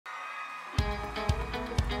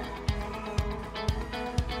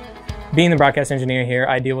Being the broadcast engineer here,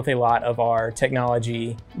 I deal with a lot of our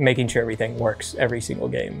technology, making sure everything works every single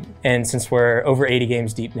game. And since we're over 80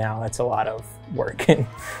 games deep now, that's a lot of work.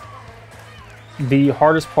 The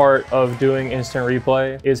hardest part of doing instant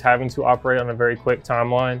replay is having to operate on a very quick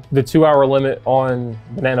timeline. The 2-hour limit on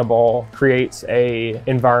Banana Ball creates an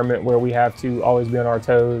environment where we have to always be on our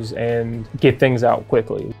toes and get things out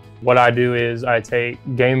quickly. What I do is I take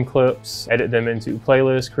game clips, edit them into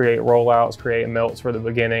playlists, create rollouts, create melts for the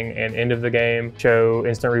beginning and end of the game, show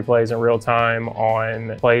instant replays in real time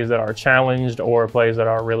on plays that are challenged or plays that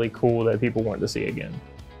are really cool that people want to see again.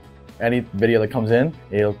 Any video that comes in,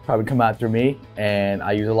 it'll probably come out through me, and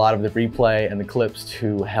I use a lot of the replay and the clips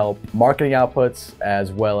to help marketing outputs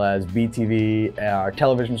as well as BTV, our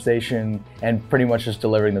television station, and pretty much just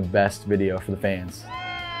delivering the best video for the fans.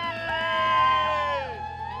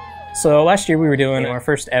 So last year we were doing our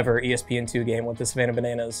first ever ESPN2 game with the Savannah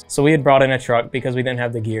Bananas. So we had brought in a truck because we didn't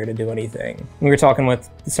have the gear to do anything. We were talking with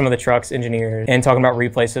some of the truck's engineers and talking about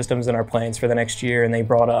replay systems and our plans for the next year, and they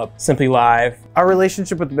brought up Simplylive. Our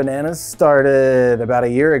relationship with the Bananas started about a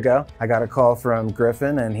year ago. I got a call from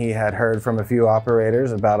Griffin, and he had heard from a few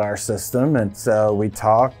operators about our system, and so we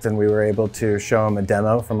talked and we were able to show him a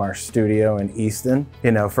demo from our studio in Easton.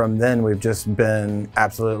 You know, from then we've just been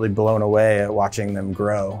absolutely blown away at watching them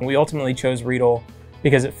grow. We ultimately chose Riedel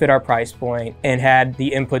because it fit our price point and had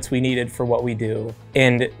the inputs we needed for what we do.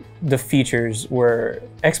 And the features were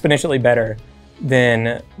exponentially better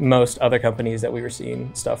than most other companies that we were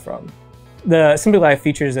seeing stuff from. The Simplylive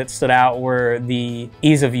features that stood out were the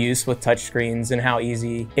ease of use with touchscreens and how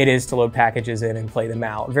easy it is to load packages in and play them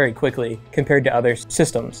out very quickly compared to other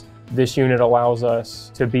systems. This unit allows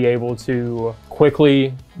us to be able to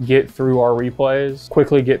quickly get through our replays,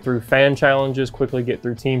 quickly get through fan challenges, quickly get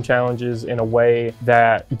through team challenges in a way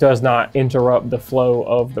that does not interrupt the flow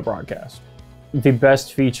of the broadcast. The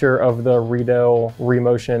best feature of the Riedel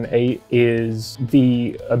Remotion 8 is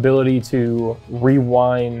the ability to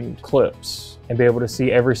rewind clips and be able to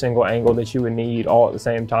see every single angle that you would need all at the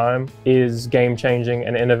same time is game-changing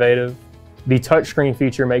and innovative. The touchscreen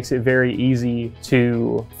feature makes it very easy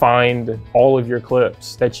to find all of your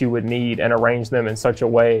clips that you would need and arrange them in such a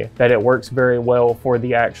way that it works very well for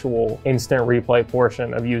the actual instant replay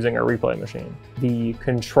portion of using a replay machine. The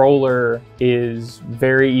controller is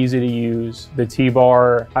very easy to use. The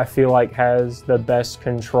T-bar, I feel like, has the best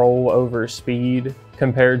control over speed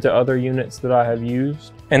compared to other units that I have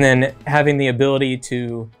used. And then having the ability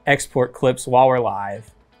to export clips while we're live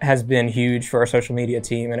has been huge for our social media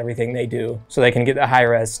team and everything they do. So they can get the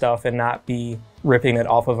high-res stuff and not be ripping it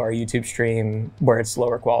off of our YouTube stream where it's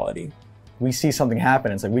lower quality. We see something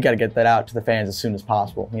happen, it's like we got to get that out to the fans as soon as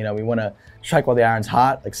possible. You know, we want to strike while the iron's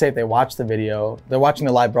hot. Like, say if they watch the video, they're watching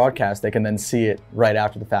the live broadcast, they can then see it right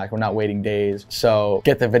after the fact. We're not waiting days. So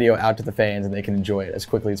get the video out to the fans and they can enjoy it as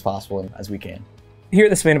quickly as possible and as we can. Here at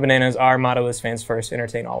the Savannah Bananas, our motto is fans first,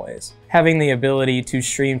 entertain always. Having the ability to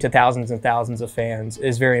stream to thousands and thousands of fans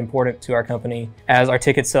is very important to our company, as our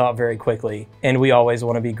tickets sell out very quickly, and we always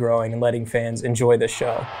want to be growing and letting fans enjoy this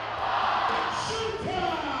show.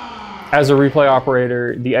 As a replay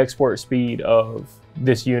operator, the export speed of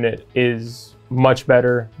this unit is much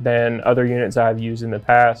better than other units I've used in the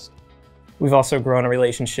past. We've also grown a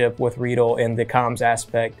relationship with Riedel in the comms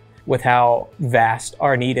aspect, with how vast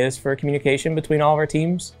our need is for communication between all of our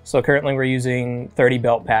teams. So currently we're using 30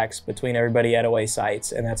 belt packs between everybody at away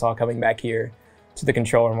sites, and that's all coming back here to the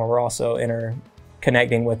control room where we're also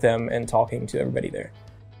interconnecting with them and talking to everybody there.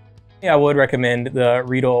 Yeah, I would recommend the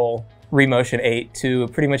Riedel Remotion 8 to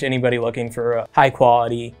pretty much anybody looking for a high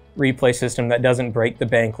quality replay system that doesn't break the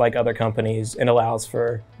bank like other companies and allows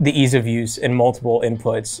for the ease of use and multiple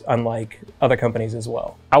inputs unlike other companies as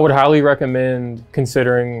well. I would highly recommend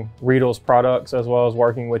considering Riedel's products as well as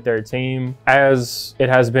working with their team. As it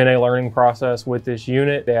has been a learning process with this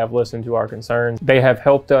unit, they have listened to our concerns. They have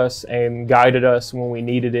helped us and guided us when we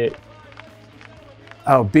needed it.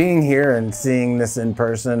 Oh, being here and seeing this in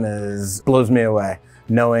person blows me away.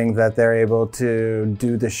 Knowing that they're able to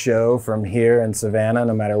do the show from here in Savannah,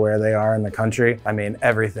 no matter where they are in the country. I mean,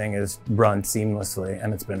 everything is run seamlessly,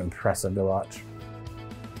 and it's been impressive to watch.